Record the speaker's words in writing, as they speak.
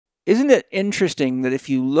isn't it interesting that if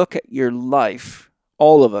you look at your life,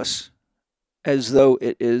 all of us, as though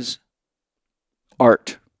it is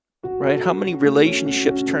art, right? How many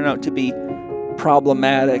relationships turn out to be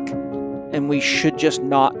problematic and we should just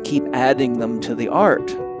not keep adding them to the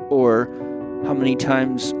art? Or how many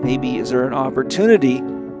times maybe is there an opportunity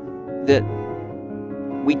that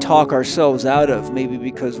we talk ourselves out of, maybe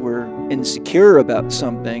because we're insecure about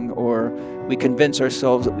something, or we convince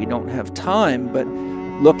ourselves that we don't have time, but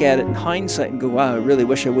look at it in hindsight and go, wow, I really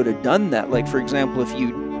wish I would have done that. Like, for example, if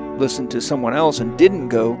you listened to someone else and didn't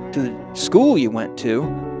go to the school you went to.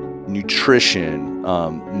 Nutrition,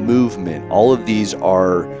 movement, all of these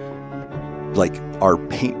are like our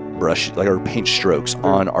paintbrush, like our paint strokes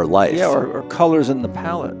on our life. Yeah, or colors in the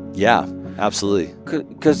palette. Yeah, absolutely.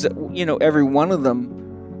 Because, you know, every one of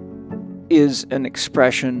them is an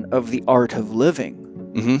expression of the art of living.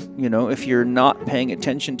 Mm-hmm. You know, if you're not paying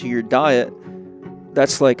attention to your diet,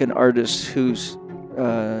 that's like an artist who's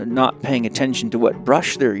not paying attention to what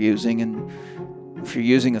brush they're using. And if you're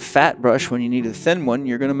using a fat brush when you need a thin one,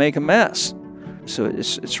 you're going to make a mess. So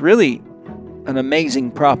it's really an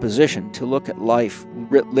amazing proposition to look at life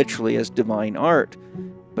literally as divine art.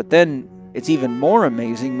 But then it's even more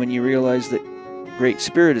amazing when you realize that Great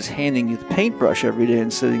Spirit is handing you the paintbrush every day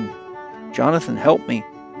and saying, Jonathan, help me.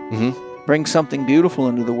 Mm-hmm. Bring something beautiful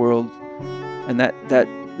into the world. And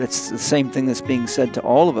that's the same thing that's being said to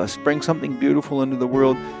all of us. Bring something beautiful into the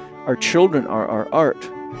world. Our children are our art.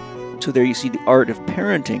 So there you see the art of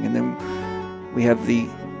parenting, and then we have the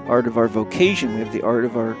art of our vocation. We have the art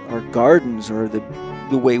of our gardens, or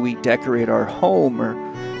the way we decorate our home, or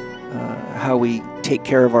how we take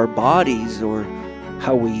care of our bodies, or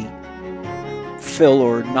how we fill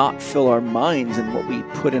or not fill our minds and what we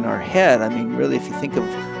put in our head. I mean, really, if you think of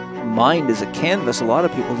mind as a canvas, a lot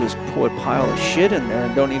of people just put a pile of shit in there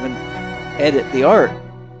and don't even edit the art.